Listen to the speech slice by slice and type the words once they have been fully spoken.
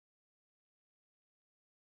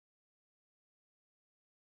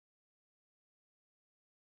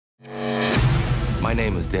My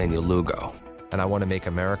name is Daniel Lugo. And I want to make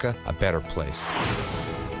America a better place.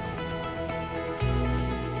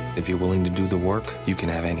 If you're willing to do the work, you can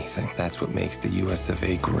have anything. That's what makes the US of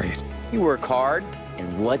A great. You work hard,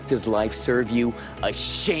 and what does life serve you? A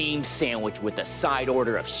shame sandwich with a side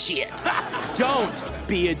order of shit. Don't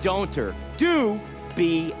be a don'ter. Do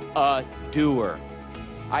be a doer.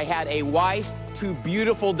 I had a wife, 2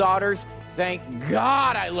 beautiful daughters. Thank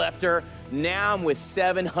God I left her. Now I'm with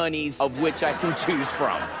 7 honeys, of which I can choose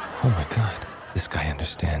from. Oh my God, this guy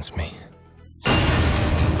understands me.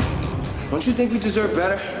 Don't you think we deserve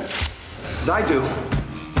better? 'Cause I do.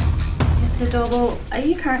 Mr. Doble, are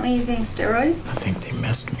you currently using steroids? I think they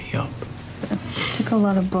messed me up. It took a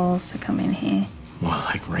lot of balls to come in here. More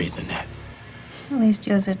like raisinets. At least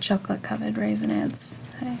yours are chocolate-covered raisinets.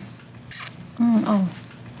 Hey. Oh,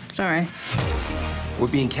 sorry. We're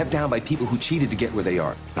being kept down by people who cheated to get where they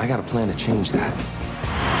are. I got a plan to change that.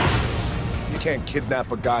 You can't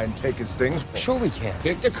kidnap a guy and take his things. Sure we can.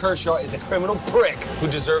 Victor Kershaw is a criminal prick who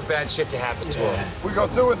deserved bad shit to happen to him. We go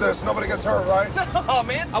through with this, nobody gets hurt, right? Oh,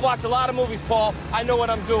 man, I watched a lot of movies, Paul. I know what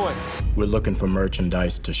I'm doing. We're looking for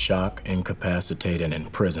merchandise to shock, incapacitate, and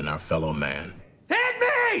imprison our fellow man. Hit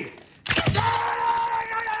me!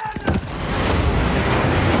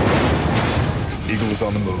 Eagle is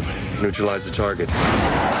on the move. Neutralize the target.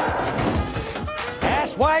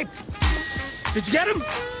 Ass wipe! Did you get him?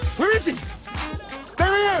 Where is he?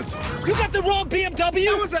 There he is! You got the wrong BMW!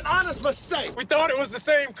 It was an honest mistake! We thought it was the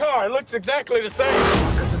same car. It looks exactly the same.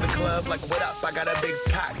 Welcome to the club, like, what up? I got a big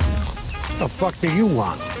cock. What the fuck do you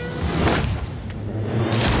want?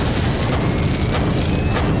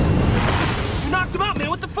 You knocked him out, man.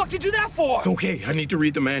 What the fuck did you do that for? Okay, I need to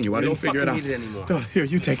read the manual. I didn't figure it out. Need it anymore. Here,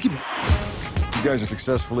 you take it. You guys have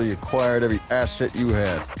successfully acquired every asset you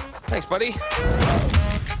had. Thanks, buddy.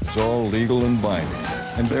 It's all legal and binding,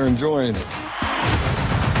 and they're enjoying it.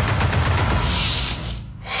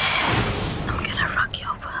 I'm gonna rock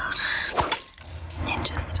your world.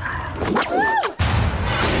 Ninja style.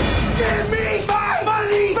 Give me my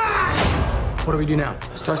money back! What do we do now?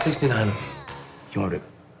 Star 69. You want to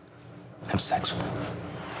have sex with him?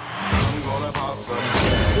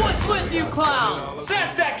 What's with you clowns?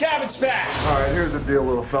 That's that cabbage patch! All right, here's the deal,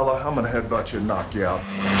 little fella. I'm gonna headbutt you and knock you out.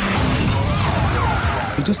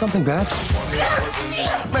 You do something bad?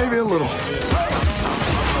 Maybe a little.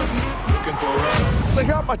 They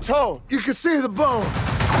got my toe. You can see the bone.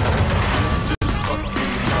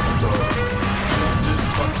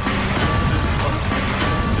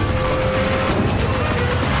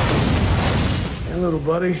 Hey, little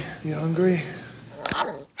buddy, you hungry?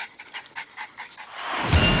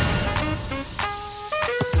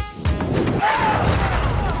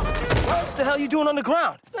 What the hell are you doing on the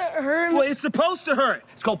ground? That hurts. Well, it's supposed to hurt.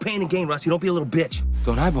 It's called pain and gain, Rusty. Don't be a little bitch.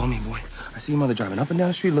 Don't eyeball me, boy. I see your mother driving up and down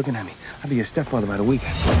the street looking at me. I'll be your stepfather by the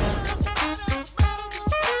weekend.